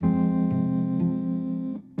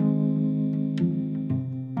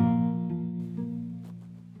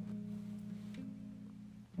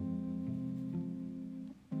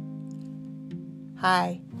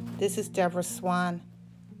Hi, this is Deborah Swan,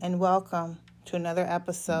 and welcome to another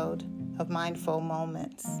episode of Mindful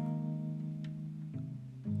Moments.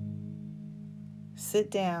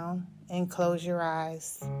 Sit down and close your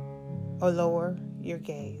eyes or lower your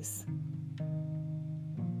gaze.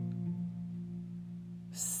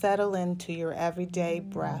 Settle into your everyday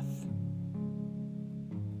breath.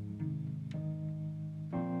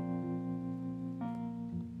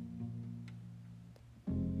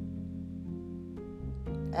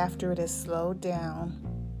 After it is slowed down,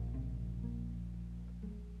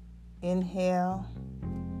 inhale,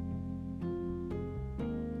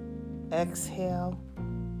 exhale,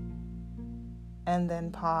 and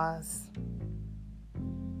then pause.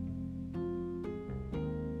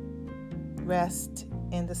 Rest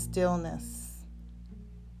in the stillness.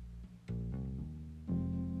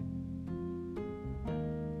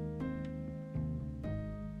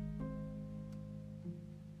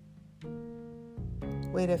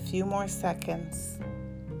 Wait a few more seconds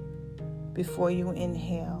before you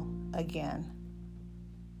inhale again.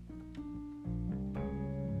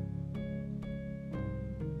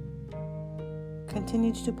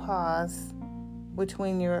 Continue to pause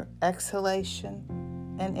between your exhalation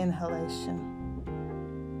and inhalation.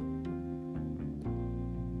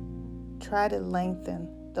 Try to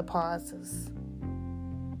lengthen the pauses.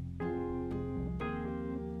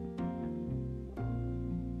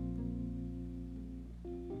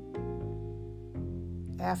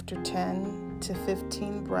 After 10 to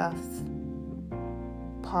 15 breaths,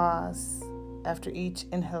 pause after each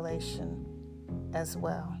inhalation as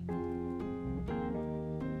well.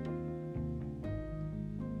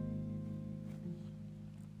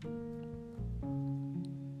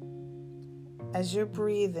 As you're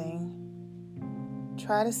breathing,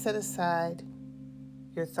 try to set aside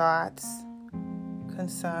your thoughts,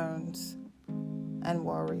 concerns, and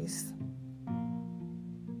worries.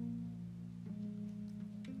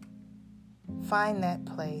 Find that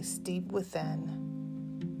place deep within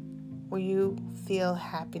where you feel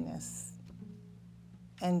happiness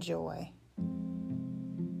and joy.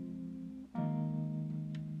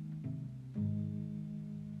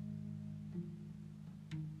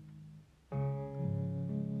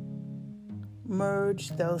 Merge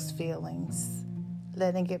those feelings,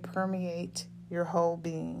 letting it permeate your whole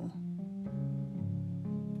being.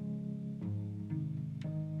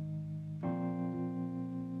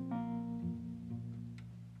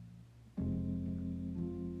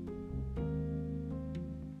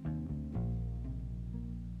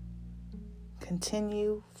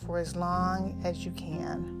 Continue for as long as you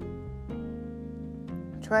can.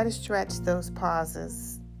 Try to stretch those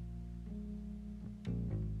pauses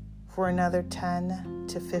for another 10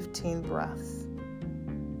 to 15 breaths.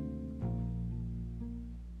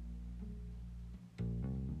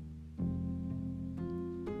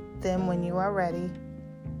 Then when you are ready,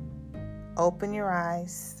 open your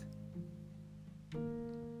eyes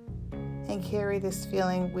and carry this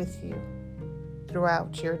feeling with you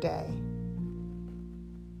throughout your day.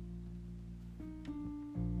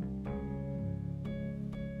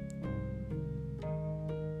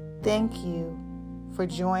 Thank you for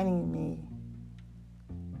joining me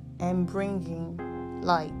and bringing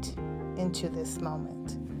light into this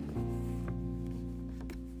moment.